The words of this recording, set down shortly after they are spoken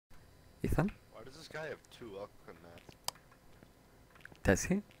Ethan? Why does this guy have 2 welcome mats? Does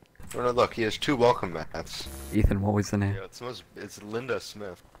he? Oh no, look, he has 2 welcome mats. Ethan, what was the name? Yeah, it's Linda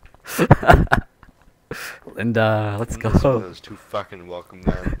Smith. Linda, let's Linda Smith go. has 2 fucking welcome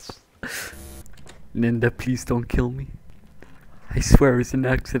mats. Linda, please don't kill me. I swear it was an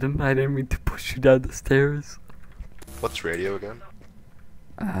accident. I didn't mean to push you down the stairs. What's radio again?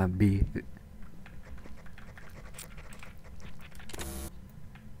 B.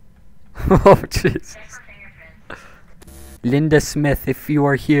 Oh, Jesus. Linda Smith, if you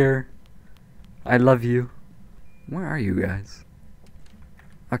are here, I love you. Where are you guys?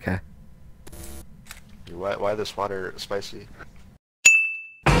 Okay. Why this water spicy?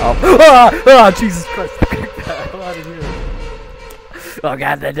 Oh, Jesus Christ. Get the hell out of here. Oh,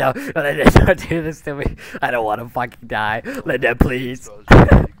 God, Linda. Linda, don't do this to me. I don't want to fucking die. Linda, please.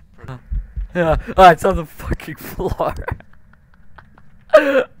 Yeah, oh, it's on the fucking floor.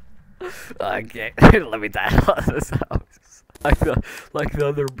 Okay, let me die out of this house. Like the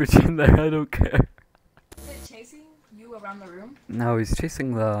other bitch in there, I don't care. Is it chasing you around the room? No, he's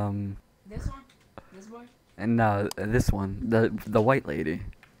chasing the, This one? This boy? And no, this one, the white lady.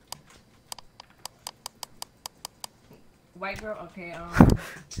 White girl? Okay,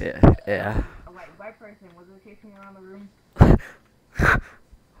 Yeah, yeah. a white person, was it chasing you around the room?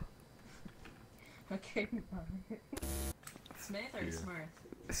 Okay, Smith or Smurf?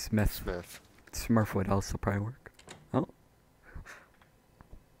 Smith. Smurf would also probably work. Oh.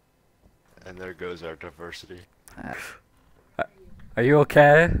 And there goes our diversity. Are you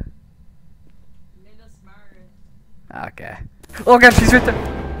okay? Linda Smurf. Okay. Oh God, she's right there.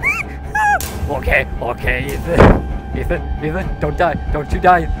 Okay, Ethan, don't die. Don't you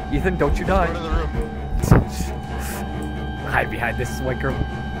die. Ethan, don't you die. Go to the room. Hide behind this white girl.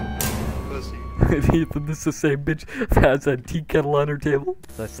 Pussy. Ethan, this is the same bitch that has a tea kettle on her table.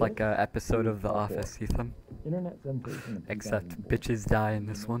 That's like an episode of The Office, Ethan. Internet sensation. Except bitches die in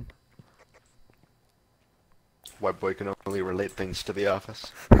this one. White boy can only relate things to the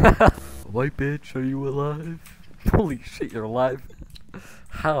office. White bitch, are you alive? Holy shit, you're alive.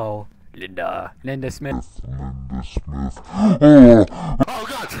 How? Linda Smith. Oh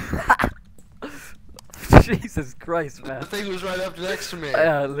god! Jesus Christ, man. The thing was right up next to me.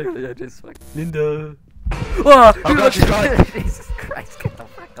 Yeah, literally, I just fucking Linda. Oh god, she's gone. Jesus Christ, get the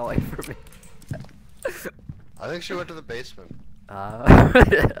fuck away from me. I think she went to the basement. Oh,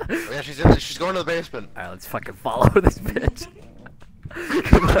 Yeah, she's going to the basement. Alright, let's fucking follow this bitch.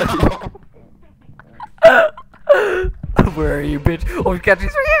 Where are you, bitch? Oh God,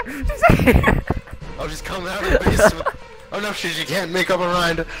 she's right here! She's right here! Oh, she's coming out of the basement. Oh no, she can't make up her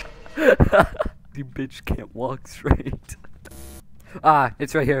mind. You bitch can't walk straight. Ah,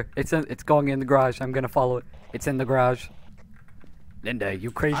 it's right here. It's going in the garage. I'm gonna follow it. It's in the garage. Linda,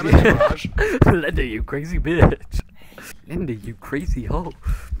 you crazy. I'm in the garage. Linda, you crazy bitch. Linda, you crazy hoe.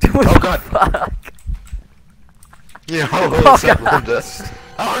 Oh god. Fuck? Yeah, Oh, what's up, God. Linda?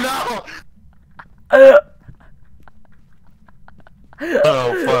 Oh Uh, no!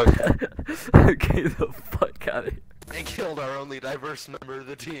 Oh fuck. Okay, the fuck out of here. They killed our only diverse member of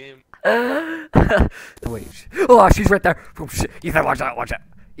the team. Wait. Oh, she's right there. Oh shit. Ethan, watch out, watch out.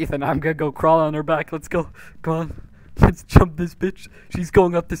 Ethan, I'm gonna go crawl on her back. Let's go. Come on. Let's jump this bitch. She's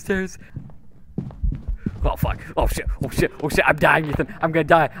going up the stairs. Oh fuck. Oh shit. Oh shit. Oh shit. I'm dying, Ethan. I'm gonna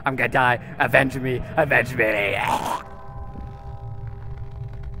die. I'm gonna die. Avenge me. Avenge me.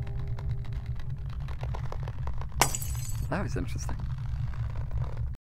 That was interesting.